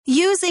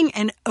Using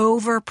an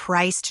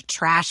overpriced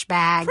trash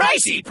bag.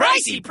 Pricey,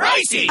 pricey,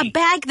 pricey! A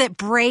bag that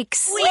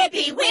breaks.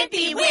 Whippy,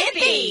 whippy,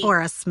 whippy!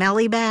 Or a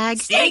smelly bag.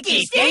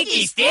 Stinky,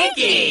 stinky,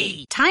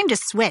 stinky! Time to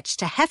switch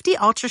to Hefty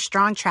Ultra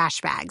Strong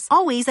trash bags,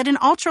 always at an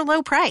ultra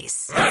low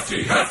price.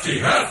 Hefty, hefty,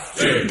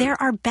 hefty!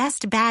 They're our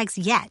best bags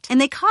yet, and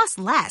they cost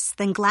less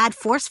than Glad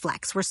Force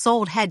Flex were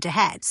sold head to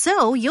head.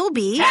 So you'll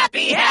be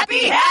happy,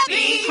 happy,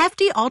 happy!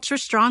 Hefty Ultra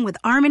Strong with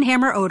Arm &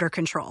 Hammer odor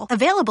control.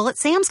 Available at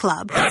Sam's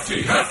Club.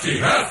 Hefty, hefty,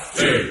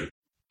 hefty!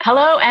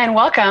 Hello and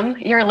welcome.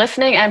 You're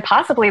listening and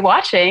possibly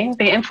watching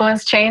the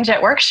Influence Change at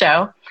Work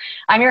show.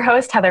 I'm your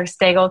host, Heather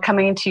Stagel,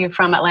 coming to you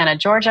from Atlanta,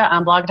 Georgia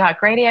on Blog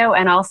Talk Radio,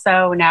 and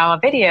also now a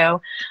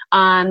video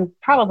on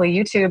probably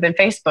YouTube and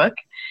Facebook.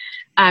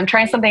 I'm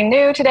trying something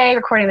new today,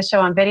 recording the show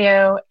on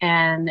video,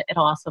 and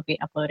it'll also be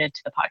uploaded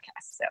to the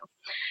podcast. So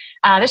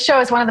this show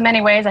is one of the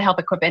many ways I help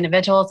equip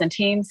individuals and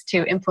teams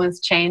to influence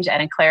change at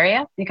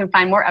Inclaria. You can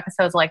find more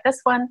episodes like this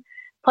one,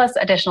 plus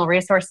additional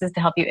resources to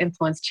help you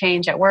influence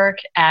change at work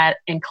at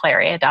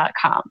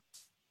Inclaria.com.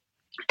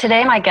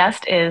 Today, my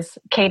guest is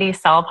Katie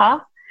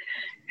Salpa,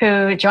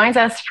 who joins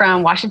us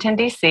from Washington,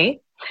 D.C.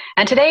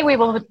 And today we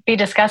will be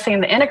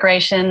discussing the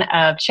integration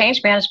of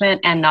change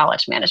management and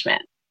knowledge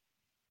management.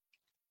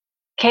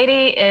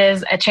 Katie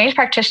is a change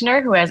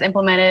practitioner who has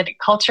implemented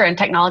culture and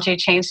technology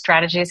change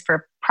strategies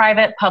for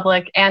private,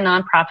 public, and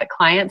nonprofit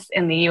clients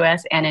in the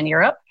U.S. and in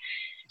Europe.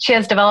 She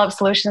has developed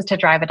solutions to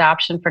drive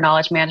adoption for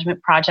knowledge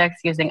management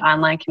projects using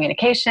online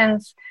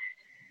communications,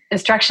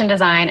 instruction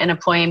design, and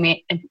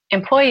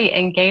employee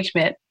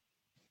engagement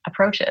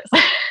approaches.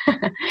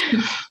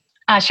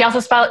 She also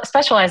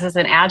specializes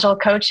in agile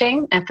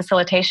coaching and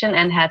facilitation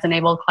and has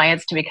enabled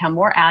clients to become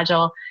more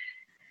agile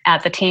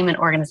at the team and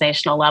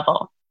organizational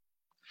level.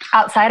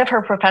 Outside of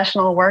her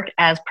professional work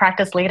as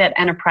practice lead at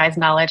Enterprise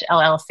Knowledge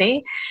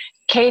LLC,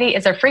 Katie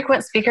is a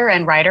frequent speaker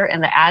and writer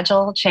in the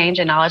Agile, Change,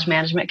 and Knowledge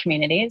Management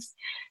communities.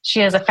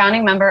 She is a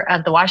founding member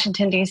of the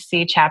Washington,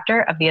 D.C.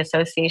 chapter of the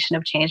Association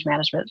of Change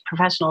Management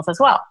Professionals as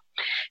well.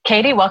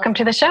 Katie, welcome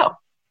to the show.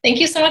 Thank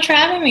you so much for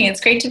having me.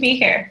 It's great to be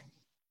here.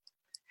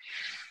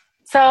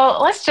 So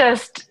let's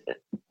just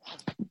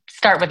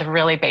start with the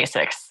really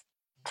basics.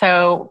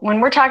 So when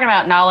we're talking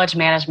about knowledge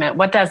management,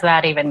 what does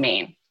that even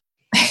mean?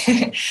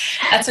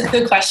 That's a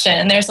good question.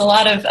 And there's a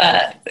lot of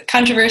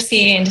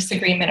controversy and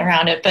disagreement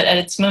around it. But at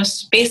its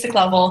most basic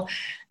level,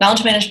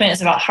 knowledge management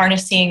is about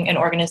harnessing an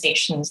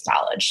organization's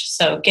knowledge.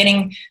 So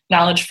getting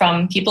knowledge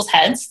from people's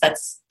heads,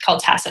 that's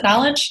called tacit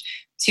knowledge,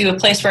 to a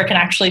place where it can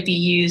actually be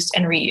used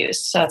and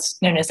reused. So that's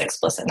known as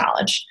explicit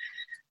knowledge.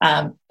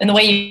 And the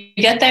way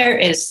you get there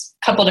is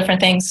a couple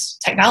different things,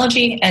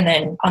 technology, and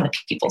then on the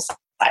people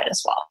side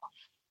as well.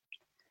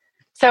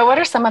 So what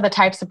are some of the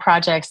types of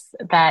projects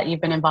that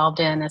you've been involved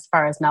in as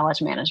far as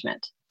knowledge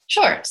management?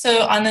 Sure.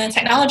 So on the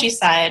technology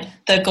side,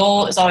 the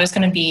goal is always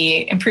going to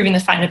be improving the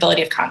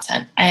findability of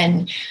content.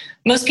 And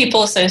most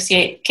people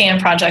associate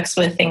KM projects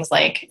with things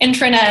like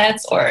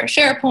intranets or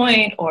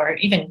SharePoint or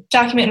even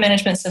document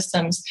management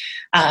systems.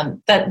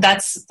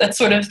 That's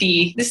sort of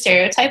the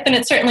stereotype, and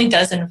it certainly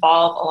does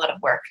involve a lot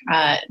of work.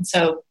 And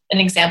so an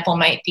example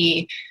might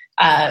be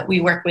we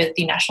work with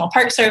the National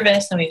Park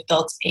Service, and we've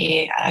built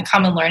a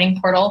common learning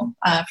portal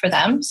for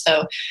them.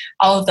 So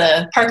all of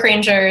the park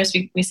rangers,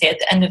 we say at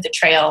the end of the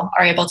trail,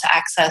 are able to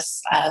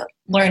access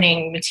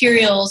learning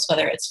materials,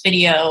 whether it's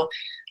video,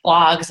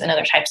 blogs, and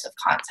other types of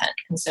content.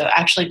 And so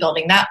actually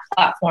building that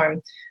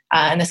platform,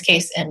 in this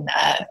case in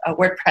a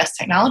WordPress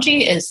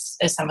technology, is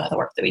some of the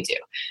work that we do.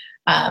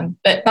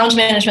 But knowledge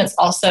management is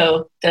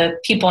also the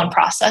people and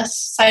process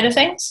side of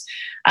things.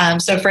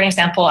 So for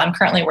example, I'm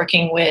currently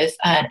working with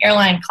an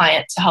airline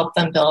client to help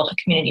them build a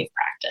community of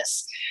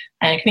practice.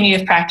 And a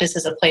community of practice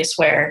is a place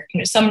where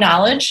some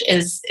knowledge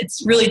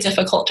it's really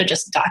difficult to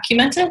just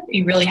document it.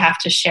 You really have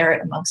to share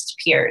it amongst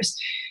peers.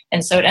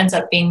 And so it ends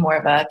up being more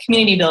of a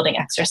community building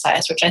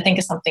exercise, which I think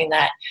is something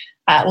that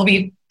will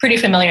be pretty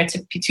familiar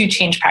to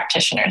change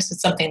practitioners.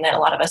 It's something that a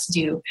lot of us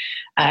do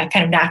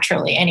kind of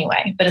naturally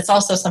anyway, but it's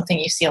also something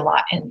you see a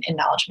lot in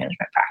knowledge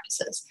management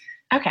practices.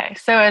 Okay,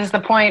 so is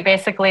the point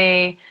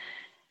basically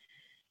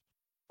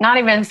not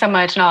even so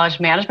much knowledge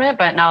management,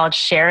 but knowledge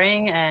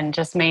sharing and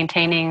just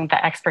maintaining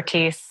the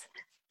expertise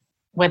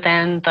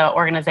within the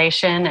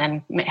organization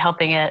and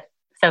helping it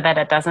so that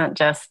it doesn't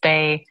just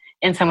stay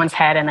in someone's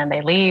head and then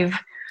they leave,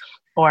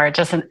 or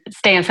just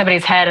stay in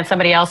somebody's head and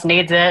somebody else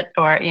needs it,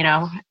 or,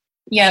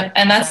 Yeah,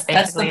 and that's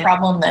the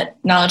problem that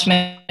knowledge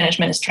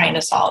management is trying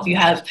to solve. You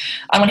have,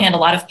 on one hand, a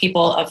lot of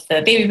people of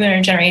the baby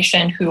boomer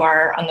generation who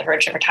are on the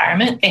verge of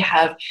retirement. They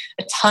have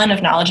a ton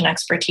of knowledge and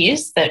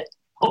expertise that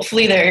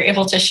hopefully they're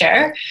able to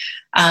share.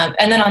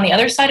 And then on the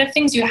other side of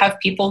things, you have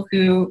people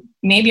who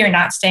maybe are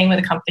not staying with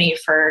a company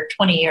for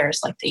 20 years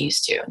like they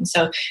used to. And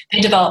so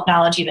they develop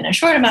knowledge even in a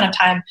short amount of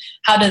time.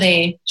 How do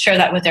they share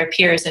that with their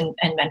peers and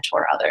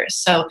mentor others?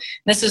 So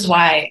this is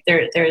why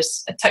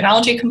there's a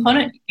technology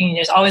component.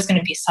 There's always going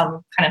to be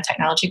some kind of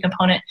technology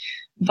component.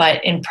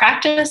 But in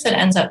practice, it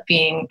ends up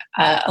being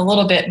a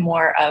little bit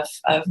more of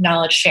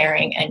knowledge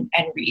sharing and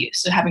reuse.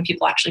 So having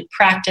people actually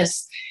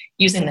practice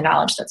using the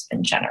knowledge that's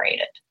been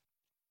generated.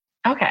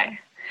 Okay.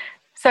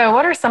 So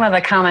what are some of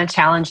the common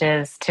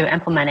challenges to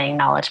implementing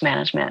knowledge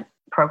management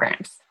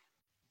programs?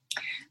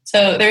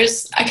 So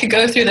I could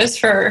go through this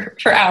for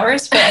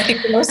hours, but I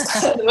think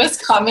the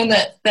most common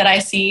that I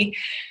see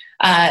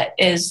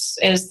is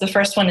the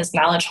first one is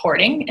knowledge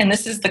hoarding. And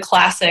this is the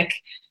classic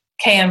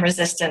KM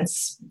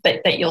resistance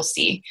that you'll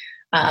see.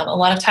 A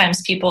lot of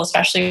times people,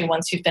 especially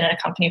ones who've been in a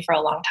company for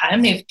a long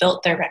time, they've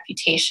built their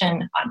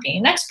reputation on being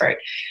an expert.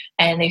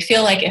 And they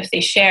feel like if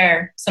they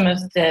share some of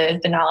the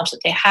knowledge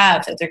that they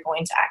have, that they're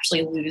going to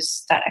actually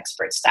lose that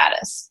expert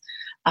status.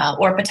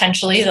 Or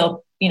potentially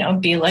they'll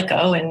be let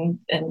go and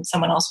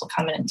someone else will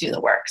come in and do the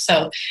work.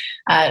 So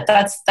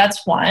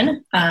that's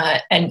one.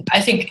 And I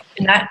think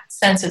in that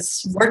sense,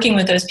 it's working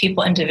with those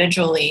people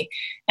individually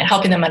and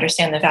helping them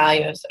understand the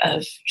value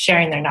of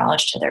sharing their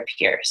knowledge to their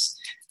peers.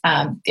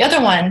 The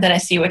other one that I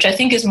see, which I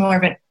think is more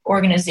of an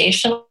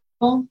organizational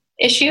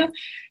issue,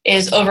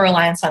 is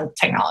over-reliance on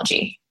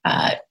technology.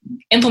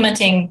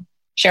 Implementing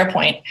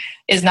SharePoint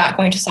is not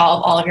going to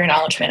solve all of your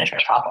knowledge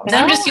management problems. No.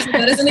 I'm just using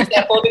that as an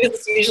example because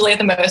it's usually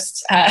the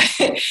most,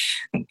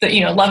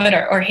 love it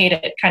or hate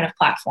it kind of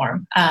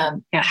platform.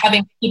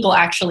 Having people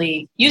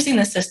actually using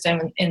the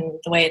system in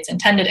the way it's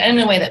intended and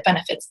in a way that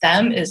benefits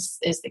them is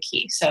the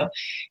key. So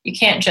you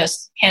can't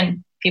just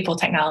hand people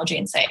technology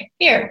and say,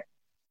 here,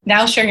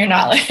 now share your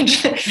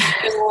knowledge. There's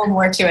a little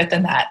more to it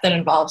than that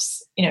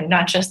involves,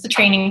 not just the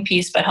training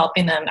piece, but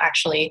helping them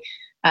actually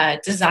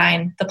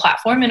design the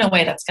platform in a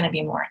way that's going to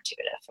be more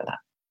intuitive for them.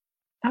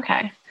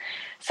 Okay.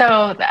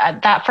 So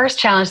that first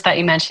challenge that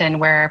you mentioned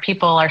where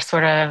people are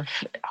sort of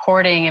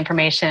hoarding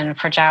information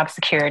for job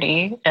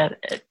security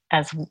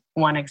as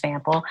one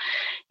example,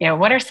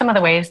 what are some of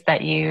the ways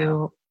that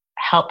you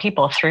help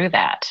people through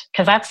that?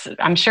 Because that's,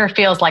 I'm sure,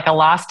 feels like a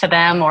loss to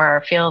them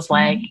or feels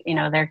like,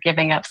 they're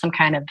giving up some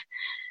kind of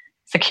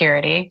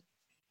security.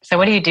 So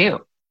what do you do?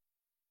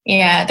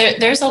 Yeah,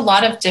 there's a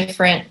lot of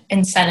different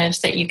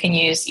incentives that you can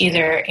use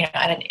either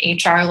at an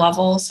HR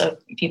level, so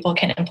people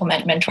can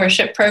implement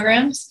mentorship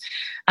programs.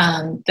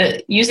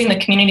 Using the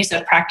communities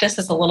of practice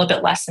is a little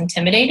bit less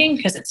intimidating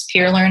because it's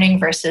peer learning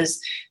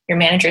versus your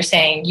manager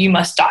saying, you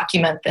must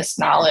document this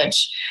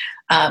knowledge.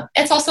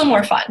 It's also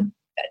more fun.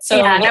 So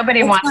yeah,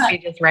 nobody wants to be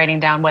just writing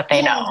down what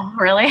they know,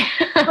 really.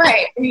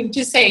 Right.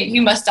 To say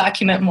you must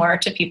document more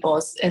to people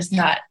is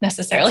not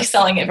necessarily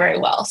selling it very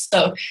well.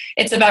 So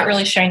it's about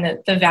really sharing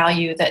the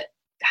value that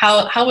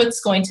how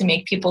it's going to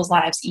make people's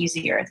lives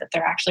easier that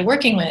they're actually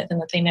working with and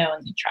that they know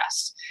and they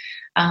trust.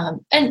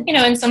 And,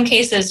 in some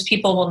cases,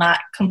 people will not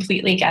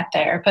completely get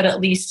there, but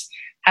at least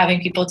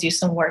having people do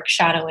some work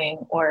shadowing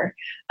or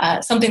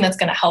something that's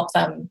going to help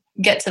them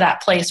get to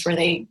that place where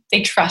they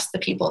trust the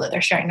people that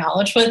they're sharing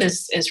knowledge with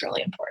is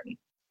really important.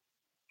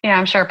 Yeah,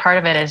 I'm sure part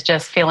of it is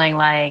just feeling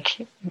like,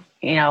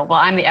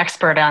 I'm the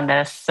expert on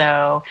this.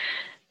 So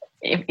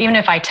even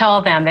if I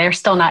tell them, they're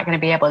still not going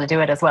to be able to do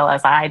it as well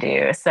as I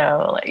do.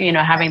 So,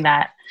 having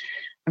that,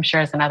 I'm sure,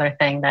 is another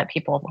thing that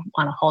people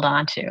want to hold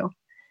on to.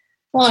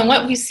 Well, and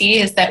what we see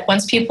is that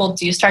once people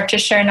do start to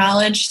share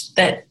knowledge,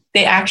 that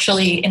they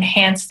actually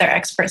enhance their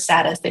expert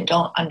status. They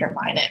don't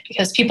undermine it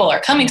because people are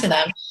coming to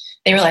them.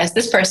 They realize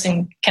this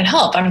person can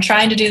help. I'm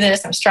trying to do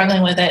this. I'm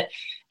struggling with it.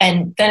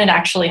 And then it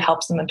actually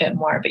helps them a bit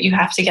more. But you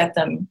have to get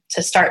them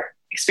to start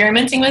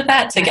experimenting with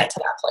that to get to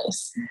that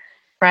place.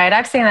 Right.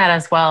 I've seen that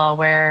as well,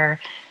 where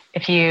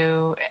if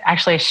you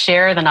actually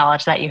share the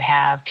knowledge that you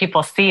have,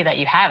 people see that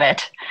you have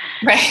it.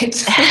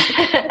 Right.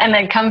 And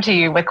then come to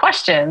you with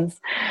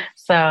questions.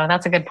 So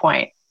that's a good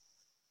point.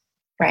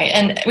 Right.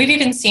 And we've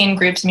even seen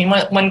groups,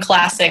 one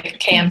classic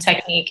KM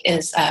technique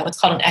is what's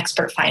called an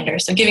expert finder.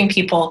 So giving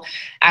people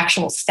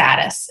actual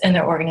status in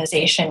their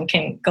organization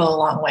can go a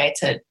long way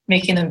to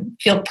making them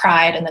feel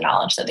pride in the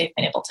knowledge that they've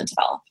been able to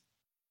develop.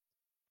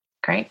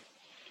 Great.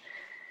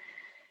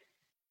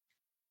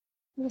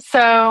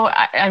 So,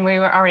 and we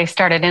were already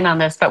started in on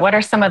this, but what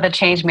are some of the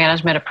change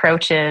management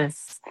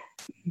approaches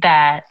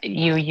that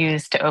you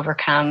use to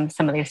overcome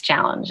some of these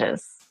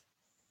challenges?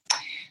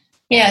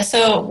 Yeah,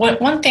 so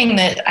one thing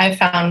that I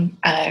found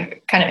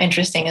kind of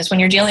interesting is when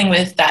you're dealing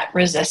with that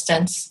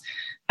resistance,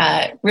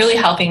 really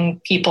helping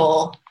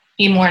people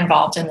be more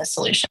involved in the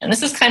solution. And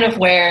this is kind of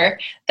where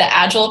the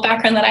Agile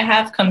background that I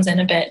have comes in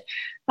a bit.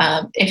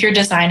 If you're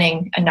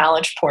designing a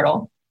knowledge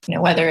portal,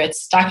 whether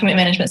it's document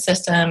management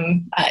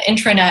system,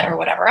 intranet, or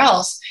whatever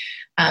else,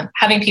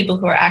 having people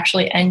who are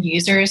actually end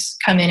users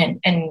come in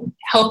and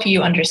help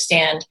you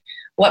understand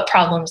what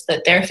problems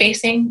that they're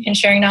facing in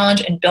sharing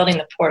knowledge and building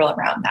the portal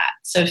around that.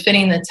 So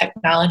fitting the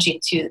technology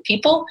to the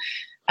people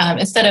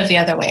instead of the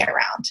other way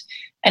around.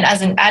 And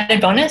as an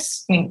added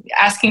bonus,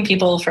 asking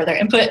people for their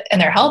input and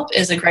their help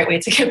is a great way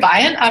to get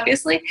buy-in,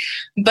 obviously,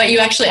 but you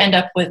actually end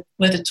up with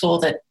a tool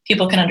that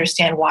people can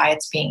understand why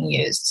it's being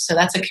used. So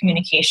that's a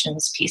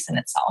communications piece in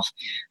itself.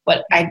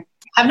 What I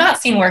have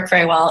not seen work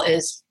very well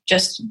is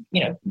just,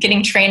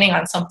 getting training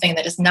on something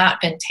that has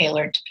not been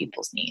tailored to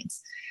people's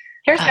needs.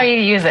 Here's how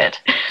you use it.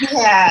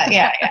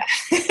 Yeah.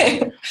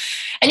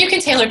 And you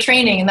can tailor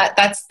training, and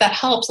that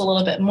helps a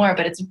little bit more,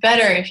 but it's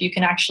better if you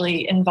can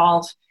actually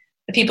involve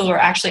the people who are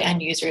actually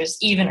end users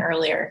even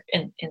earlier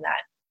in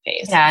that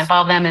phase. Yeah,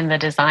 involve them in the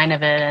design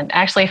of it and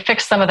actually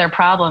fix some of their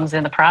problems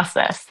in the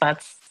process.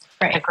 That's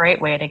a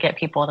great way to get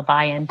people to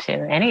buy into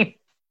any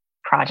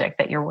project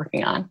that you're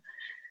working on.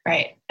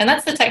 Right. And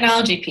that's the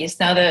technology piece.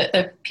 Now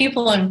the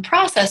people and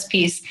process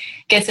piece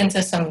gets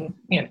into some,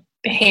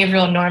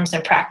 behavioral norms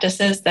and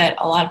practices that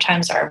a lot of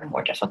times are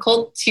more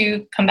difficult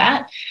to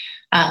combat.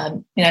 I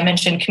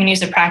mentioned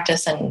communities of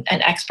practice and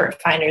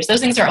expert finders. Those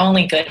things are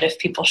only good if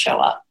people show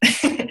up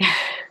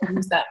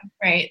use them,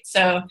 right?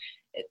 So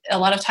a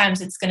lot of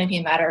times it's going to be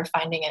a matter of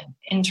finding an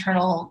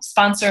internal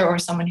sponsor or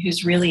someone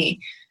who's really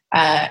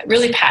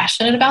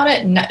passionate about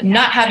it,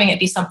 not having it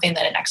be something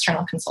that an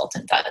external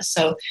consultant does.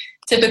 So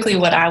typically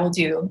what I will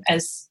do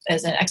as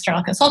an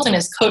external consultant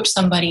is coach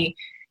somebody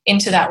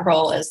into that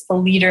role as the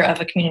leader of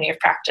a community of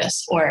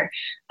practice or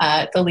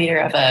the leader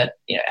of a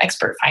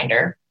expert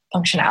finder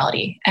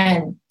functionality.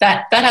 And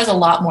that has a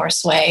lot more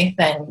sway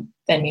than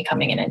me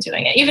coming in and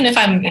doing it. Even if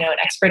I'm an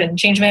expert in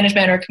change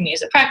management or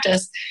communities of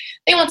practice,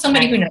 they want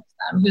somebody who knows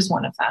them, who's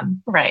one of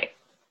them. Right.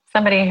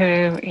 Somebody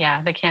who,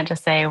 they can't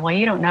just say, well,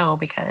 you don't know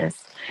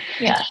because...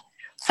 Yeah.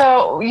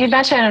 So you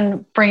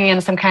mentioned bringing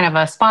in some kind of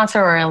a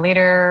sponsor or a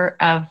leader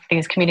of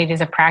these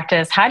communities of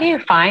practice. How do you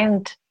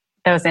find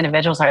those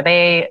individuals? Are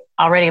they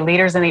already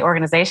leaders in the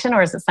organization,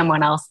 or is it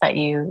someone else that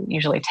you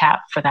usually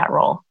tap for that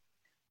role?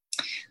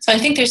 So I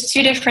think there's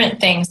two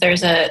different things.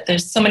 There's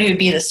somebody who would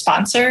be the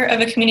sponsor of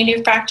a community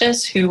of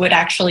practice who would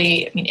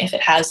actually, if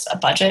it has a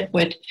budget,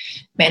 would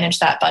manage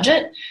that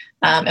budget,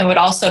 and would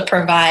also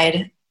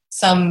provide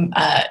some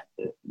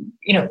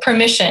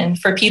permission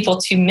for people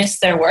to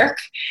miss their work.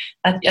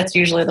 That's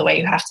usually the way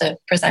you have to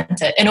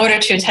present it in order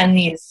to attend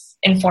these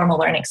informal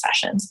learning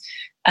sessions.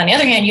 On the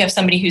other hand, you have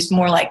somebody who's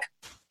more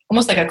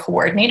almost like a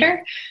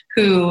coordinator,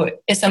 who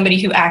is somebody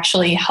who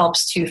actually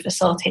helps to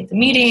facilitate the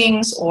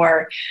meetings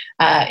or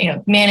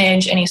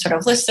manage any sort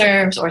of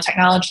listservs or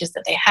technologies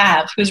that they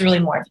have, who's really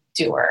more of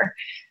a doer.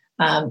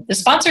 The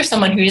sponsor is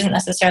someone who isn't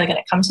necessarily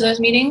going to come to those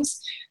meetings,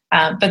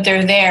 but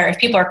they're there if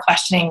people are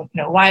questioning,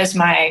 why is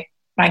my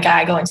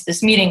guy going to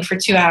this meeting for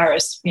 2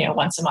 hours,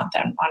 once a month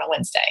on a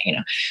Wednesday,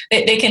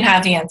 they can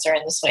have the answer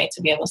in this way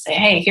to be able to say,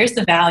 hey, here's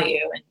the value,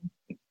 and,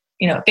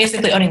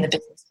 basically owning the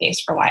business case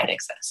for why it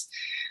exists.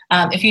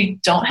 If you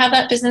don't have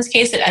that business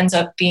case, it ends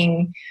up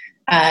being,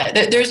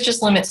 there's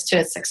just limits to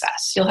its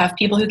success. You'll have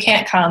people who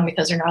can't come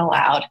because they're not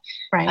allowed.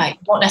 Right. You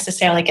won't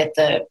necessarily get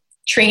the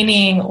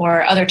training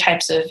or other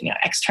types of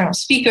external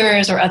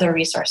speakers or other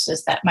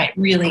resources that might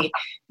really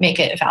make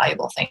it a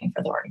valuable thing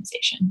for the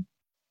organization.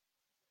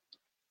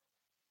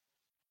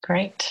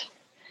 Great.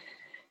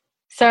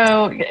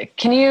 So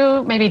can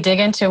you maybe dig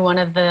into one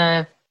of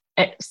a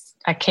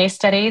case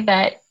study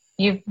that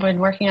you've been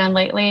working on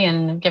lately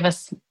and give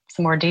us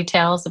some more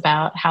details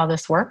about how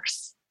this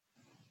works?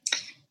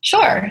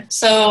 Sure.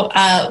 So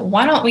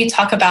why don't we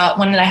talk about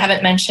one that I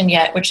haven't mentioned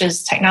yet, which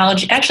is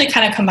technology. It actually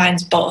kind of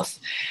combines both.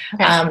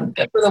 Okay.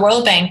 But for the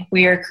World Bank,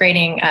 we are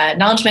creating a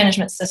knowledge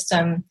management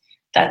system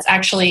that's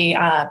actually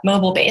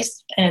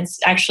mobile-based, and it's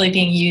actually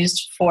being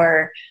used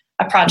for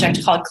a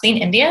project called Clean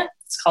India.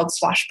 It's called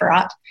Swachh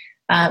Bharat.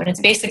 And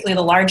it's basically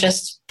the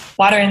largest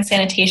water and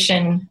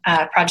sanitation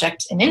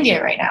project in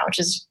India right now, which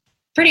is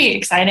pretty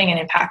exciting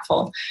and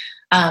impactful.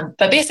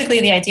 But basically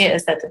the idea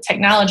is that the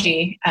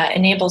technology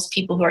enables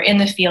people who are in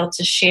the field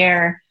to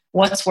share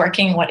what's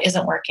working, what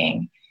isn't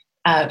working,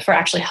 for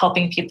actually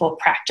helping people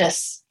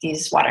practice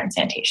these water and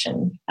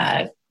sanitation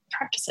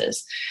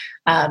practices.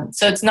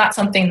 So it's not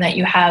something that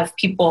you have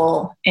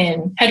people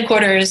in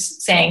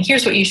headquarters saying,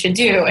 here's what you should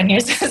do, and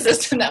here's the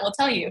system that will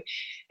tell you.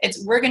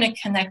 It's we're going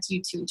to connect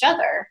you to each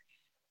other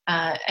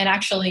and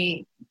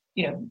actually,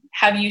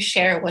 have you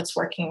share what's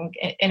working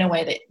in a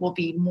way that will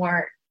be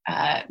more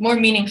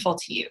meaningful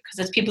to you, because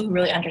it's people who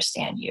really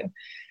understand you.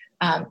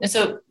 And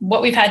so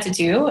what we've had to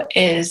do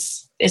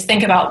is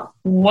think about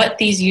what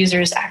these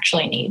users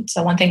actually need.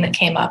 So one thing that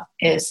came up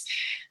is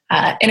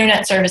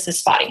internet service is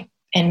spotty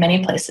in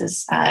many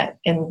places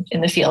in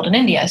the field in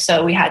India.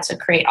 So we had to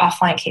create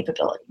offline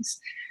capabilities.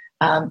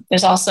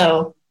 There's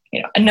also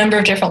a number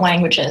of different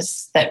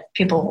languages that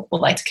people would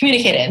like to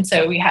communicate in.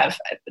 So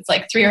it's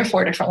like 3 or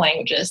 4 different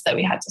languages that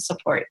we had to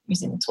support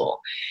using the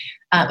tool.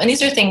 And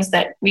these are things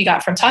that we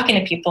got from talking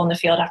to people in the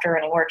field after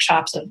running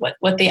workshops of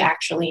what they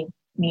actually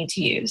need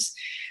to use.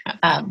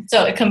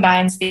 So it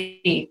combines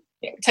the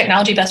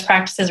technology best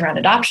practices around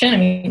adoption. I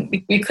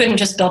mean, we couldn't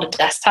just build a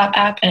desktop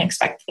app and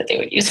expect that they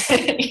would use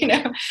it,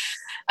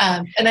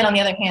 And then on the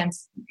other hand,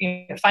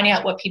 finding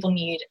out what people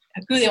need,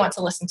 who they want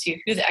to listen to,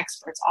 who the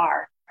experts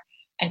are,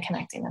 and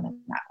connecting them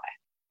in that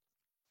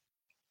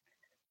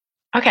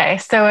way. Okay,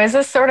 so is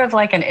this sort of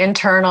like an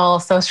internal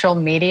social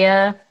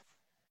media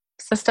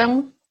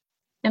system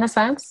in a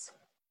sense?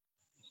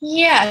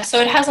 Yeah, so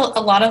it has a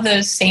lot of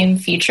those same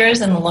features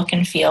in the look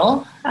and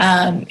feel.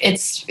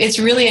 It's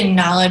really a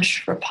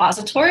knowledge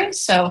repository.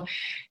 So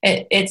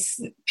it's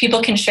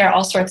people can share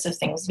all sorts of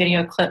things,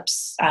 video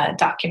clips,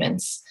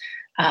 documents,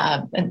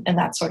 and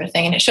that sort of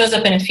thing. And it shows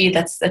up in a feed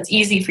that's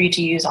easy for you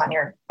to use on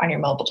your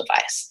mobile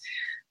device.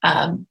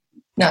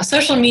 Now,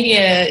 social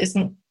media is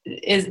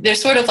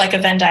there's sort of like a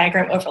Venn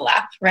diagram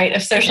overlap, right,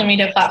 of social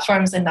media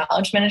platforms and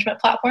knowledge management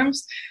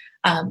platforms.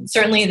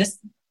 Certainly,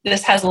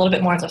 this has a little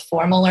bit more of the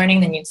formal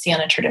learning than you'd see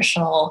on a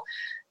traditional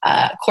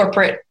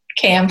corporate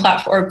KM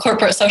platform or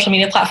corporate social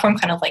media platform,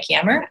 kind of like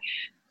Yammer.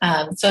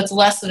 So it's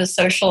less of a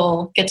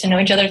social get to know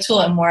each other tool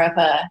and more of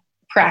a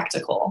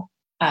practical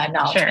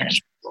knowledge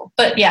management tool.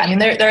 But yeah, I mean,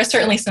 there are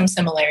certainly some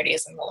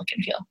similarities in the look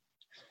and feel.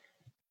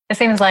 It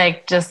seems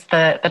like just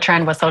the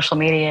trend with social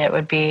media, it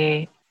would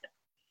be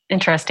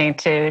interesting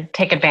to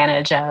take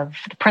advantage of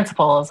the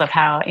principles of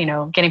how,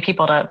 getting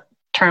people to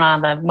turn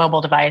on the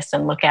mobile device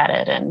and look at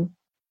it and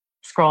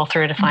scroll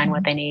through to find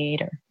what they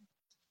need.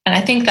 And I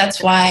think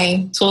that's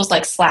why tools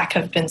like Slack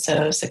have been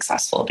so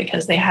successful,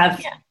 because they have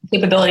the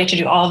capability to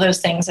do all those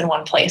things in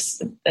one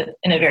place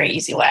in a very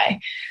easy way.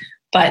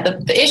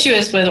 But the issue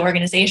is with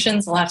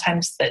organizations, a lot of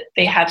times that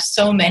they have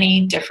so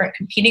many different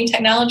competing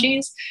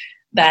technologies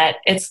that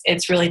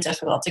it's really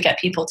difficult to get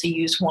people to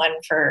use one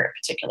for a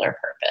particular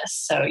purpose.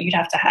 So you'd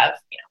have to have,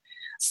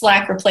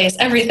 Slack replace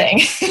everything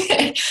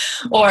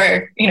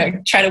or,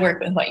 try to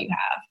work with what you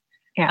have.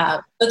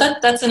 Yeah.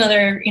 But that's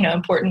another,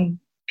 important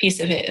piece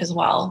of it as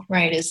well,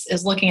 right?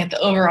 Is looking at the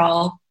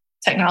overall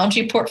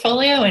technology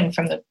portfolio and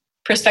from the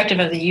perspective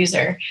of the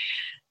user.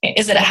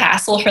 Is it a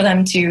hassle for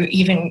them to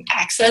even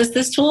access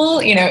this tool?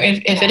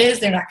 If it is,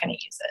 they're not going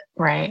to use it.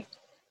 Right.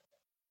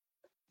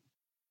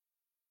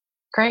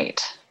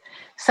 Great.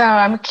 So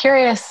I'm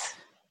curious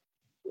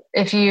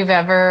if you've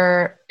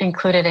ever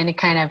included any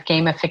kind of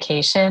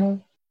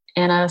gamification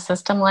in a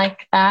system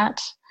like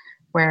that,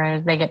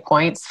 where they get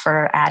points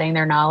for adding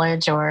their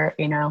knowledge, or,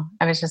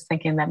 I was just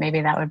thinking that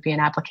maybe that would be an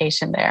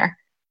application there.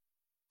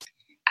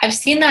 I've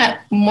seen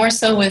that more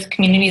so with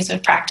communities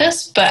of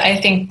practice, but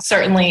I think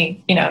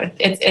certainly,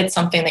 it's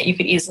something that you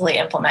could easily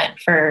implement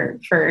for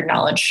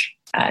knowledge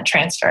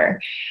transfer.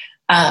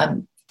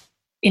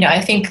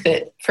 I think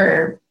that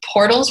for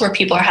portals where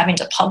people are having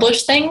to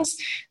publish things,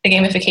 the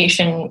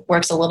gamification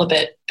works a little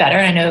bit better.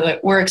 I know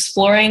that we're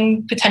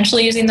exploring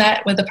potentially using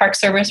that with the Park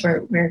Service.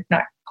 We're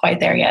not quite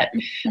there yet.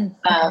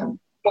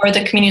 For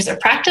the communities of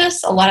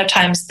practice, a lot of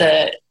times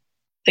the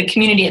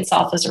community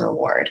itself is a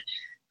reward.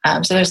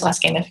 So there's less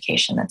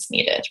gamification that's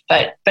needed.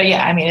 But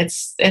yeah, I mean,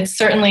 it's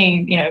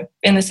certainly,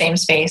 in the same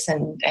space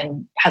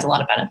and has a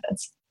lot of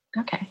benefits.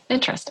 Okay,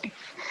 interesting.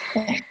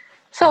 Okay.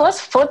 So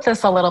let's flip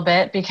this a little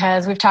bit,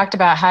 because we've talked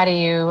about how do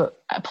you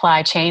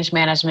apply change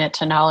management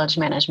to knowledge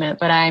management,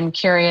 but I'm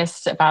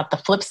curious about the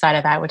flip side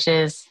of that, which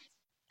is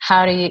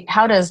how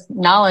does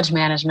knowledge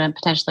management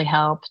potentially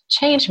help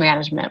change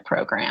management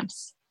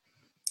programs?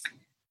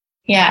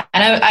 Yeah,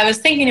 and I was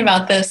thinking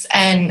about this,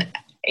 and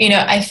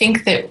I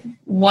think that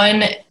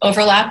one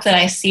overlap that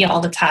I see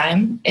all the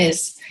time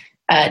is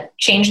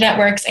change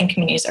networks and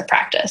communities of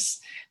practice.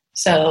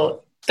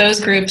 So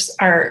those groups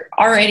are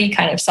already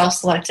kind of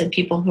self-selected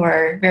people who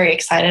are very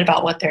excited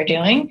about what they're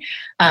doing.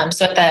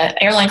 So at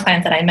the airline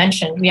client that I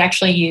mentioned, we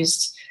actually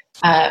used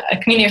a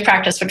community of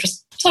practice, which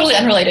was totally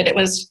unrelated. It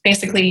was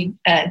basically,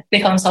 they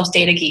call themselves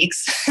data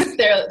geeks.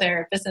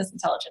 they're business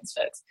intelligence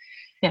folks.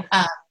 Yeah.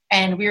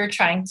 And we were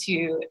trying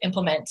to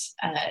implement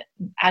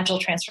agile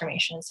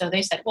transformation. So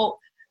they said, well,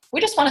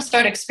 we just want to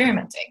start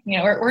experimenting.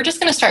 We're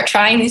just going to start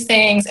trying these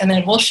things, and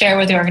then we'll share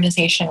with the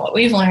organization what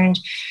we've learned.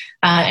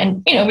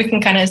 And we can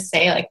kind of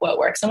say like what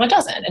works and what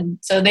doesn't. And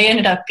so they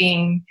ended up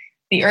being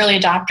the early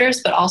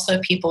adopters, but also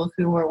people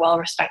who were well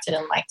respected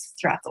and liked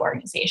throughout the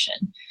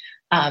organization.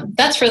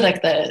 That's for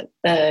like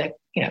the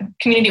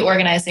community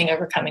organizing,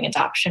 overcoming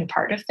adoption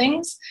part of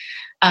things.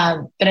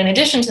 But in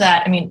addition to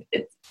that, I mean,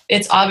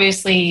 it's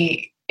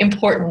obviously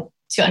important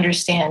to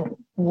understand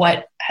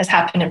what has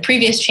happened in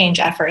previous change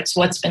efforts,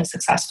 what's been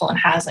successful and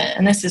hasn't.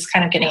 And this is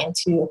kind of getting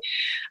into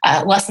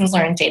lessons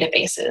learned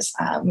databases,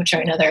 which are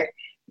another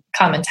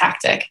common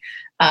tactic.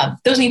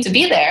 Those need to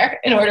be there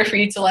in order for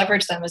you to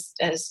leverage them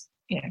as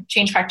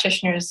change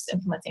practitioners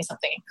implementing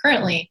something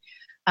currently.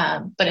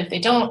 But if they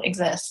don't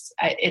exist,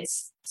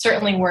 it's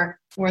certainly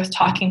worth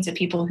talking to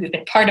people who've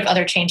been part of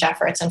other change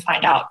efforts and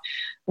find out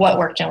what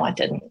worked and what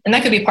didn't. And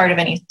that could be part of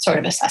any sort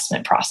of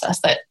assessment process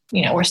that,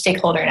 or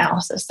stakeholder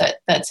analysis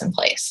that's in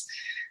place.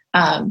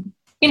 And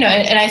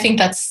I think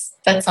that's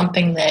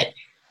something that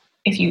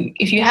if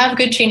you have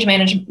good change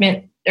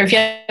management, or if you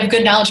have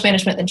good knowledge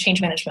management, then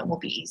change management will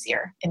be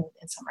easier in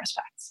some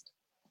respects.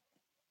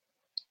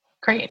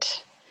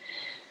 Great.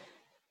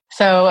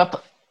 So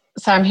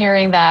I'm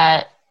hearing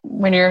that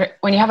when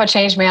you have a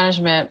change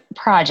management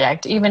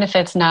project, even if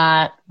it's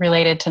not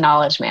related to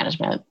knowledge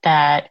management,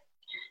 that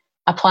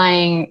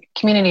applying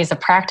communities of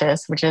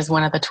practice, which is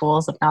one of the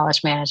tools of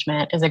knowledge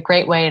management, is a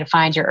great way to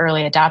find your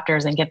early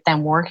adopters and get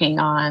them working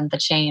on the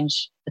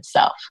change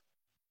itself.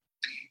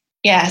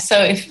 Yeah,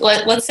 so if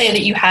let's say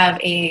that you have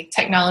a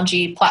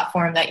technology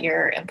platform that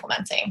you're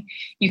implementing,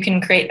 you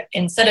can create,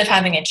 instead of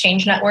having a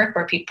change network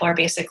where people are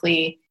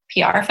basically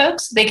PR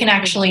folks, they can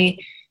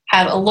actually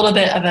have a little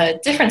bit of a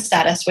different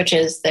status, which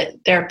is that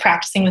they're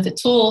practicing with the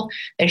tool,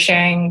 they're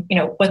sharing,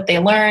 what they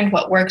learned,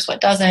 what works, what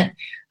doesn't,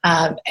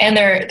 and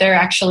they're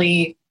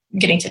actually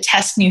getting to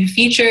test new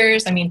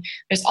features. I mean,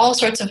 there's all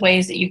sorts of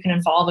ways that you can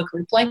involve a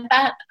group like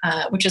that,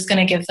 which is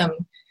going to give them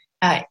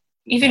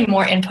even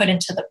more input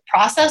into the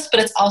process, but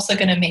it's also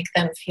going to make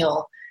them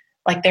feel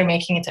like they're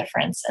making a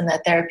difference and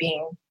that they're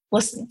being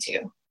listened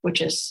to,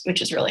 which is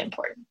really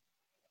important.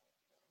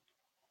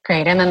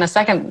 Great. And then the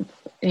second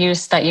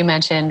use that you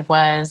mentioned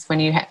was when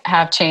you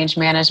have change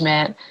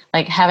management,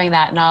 like having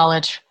that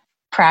knowledge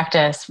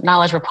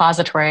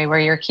repository where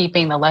you're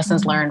keeping the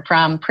lessons learned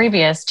from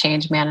previous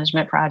change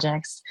management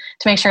projects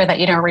to make sure that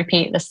you don't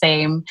repeat the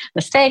same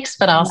mistakes,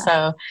 but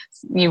also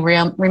you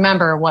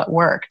remember what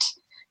worked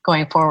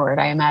going forward.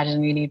 I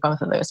imagine you need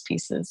both of those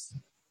pieces.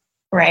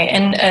 Right.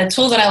 And a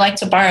tool that I like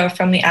to borrow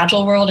from the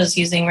Agile world is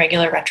using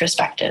regular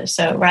retrospectives.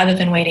 So rather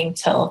than waiting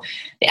till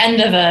the end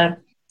of a,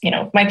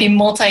 might be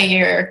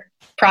multi-year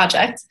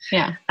project,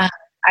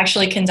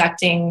 actually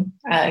conducting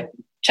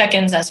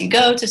check-ins as you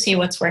go to see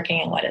what's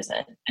working and what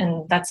isn't.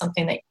 And that's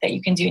something that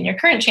you can do in your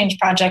current change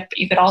project, but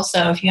you could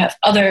also, if you have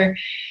other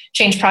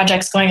change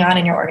projects going on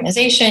in your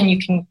organization, you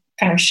can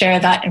kind of share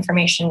that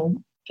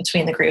information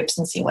between the groups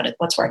and see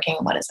what's working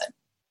and what isn't.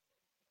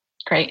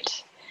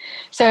 Great.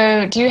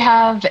 So do you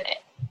have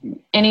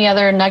any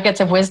other nuggets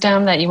of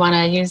wisdom that you want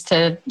to use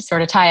to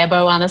sort of tie a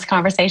bow on this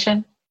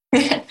conversation?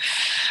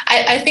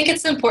 I think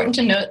it's important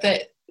to note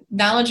that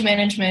knowledge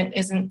management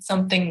isn't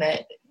something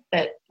that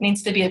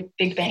needs to be a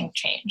big bang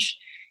change.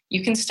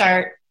 You can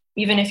start,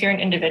 even if you're an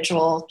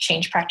individual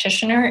change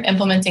practitioner,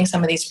 implementing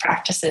some of these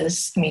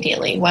practices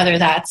immediately, whether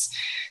that's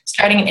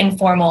starting an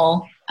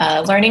informal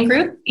learning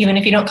group, even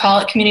if you don't call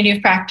it community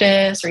of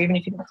practice, or even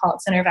if you don't call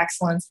it center of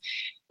excellence,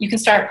 you can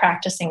start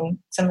practicing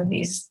some of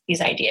these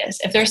ideas.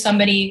 If there's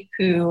somebody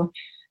who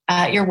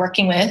you're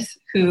working with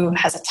who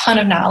has a ton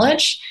of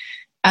knowledge,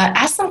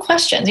 ask them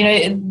questions.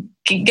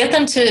 Get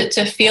them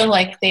to feel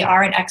like they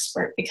are an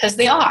expert, because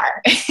they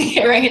are,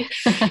 right?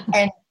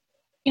 And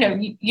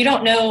you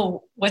don't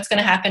know what's going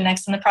to happen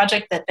next in the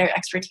project that their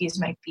expertise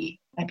might be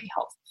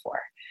helpful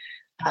for.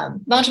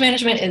 Knowledge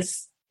management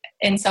is,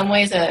 in some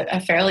ways, a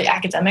fairly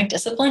academic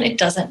discipline. It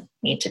doesn't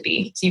need to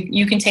be. So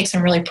you can take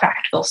some really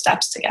practical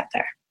steps to get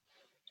there.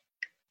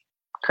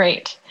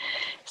 Great.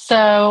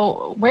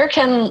 So where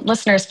can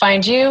listeners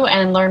find you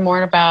and learn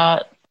more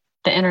about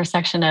the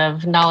intersection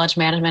of knowledge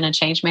management and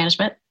change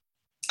management?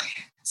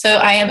 So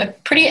I am a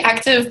pretty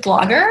active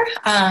blogger.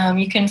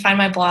 You can find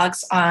my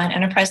blogs on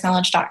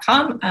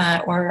enterpriseknowledge.com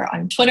or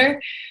on Twitter,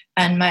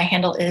 and my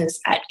handle is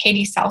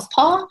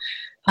 @KatieSouthpaw.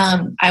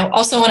 I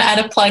also want to add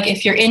a plug.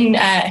 If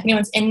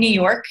anyone's in New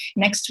York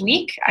next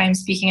week, I'm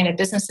speaking at a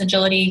business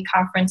agility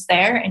conference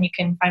there, and you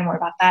can find more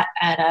about that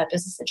at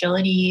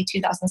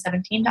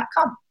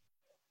businessagility2017.com.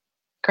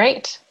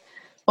 Great.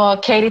 Well,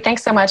 Katie,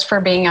 thanks so much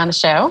for being on the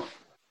show.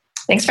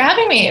 Thanks for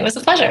having me. It was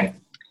a pleasure.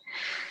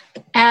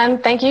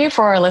 And thank you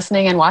for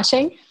listening and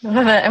watching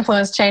the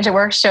Influence Change at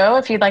Work show.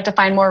 If you'd like to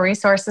find more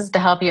resources to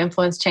help you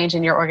influence change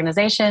in your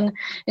organization,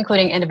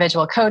 including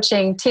individual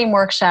coaching, team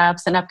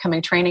workshops, and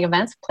upcoming training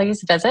events,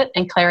 please visit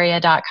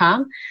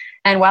Enclaria.com.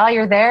 And while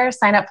you're there,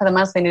 sign up for the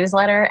monthly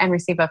newsletter and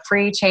receive a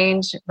free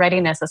change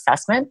readiness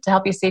assessment to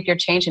help you see if your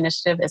change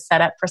initiative is set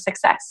up for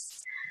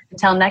success.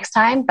 Until next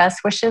time,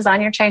 best wishes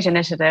on your change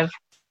initiative.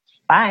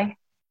 Bye.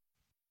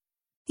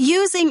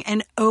 Using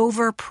an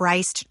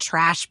overpriced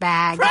trash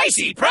bag.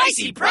 Pricey,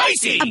 pricey,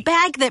 pricey. A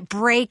bag that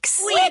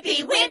breaks.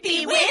 Wimpy,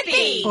 wimpy,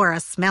 wimpy. Or a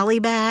smelly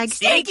bag.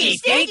 Stinky,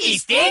 stinky,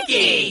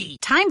 stinky.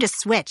 Time to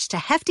switch to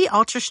Hefty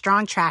Ultra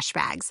Strong trash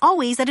bags,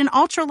 always at an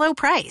ultra low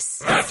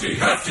price. Hefty,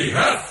 hefty,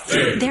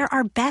 hefty. They're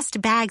our best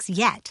bags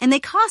yet, and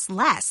they cost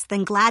less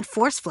than Glad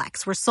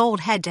ForceFlex were sold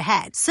head to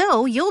head.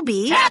 So you'll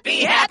be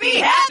happy, happy,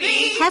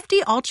 happy.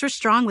 Hefty Ultra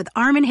Strong with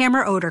Arm &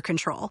 Hammer odor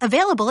control.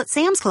 Available at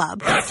Sam's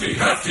Club. Hefty,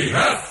 hefty,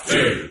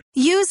 hefty.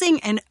 Using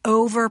an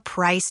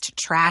overpriced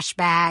trash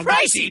bag.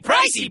 Pricey,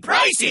 pricey,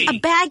 pricey. A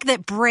bag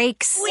that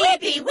breaks.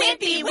 Wimpy,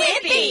 wimpy,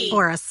 wimpy.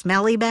 Or a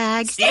smelly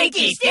bag.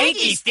 Stinky,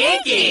 stinky,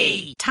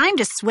 stinky. Time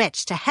to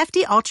switch to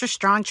Hefty Ultra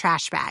Strong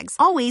trash bags,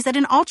 always at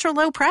an ultra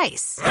low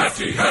price.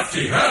 Hefty,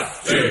 hefty,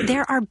 hefty.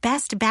 They're our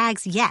best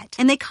bags yet,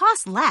 and they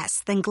cost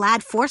less than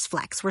Glad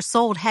ForceFlex were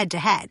sold head to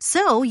head.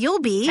 So you'll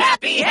be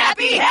happy,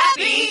 happy,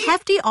 happy.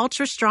 Hefty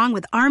Ultra Strong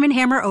with Arm &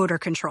 Hammer odor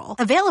control.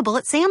 Available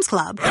at Sam's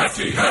Club.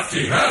 Hefty,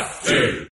 hefty, hefty.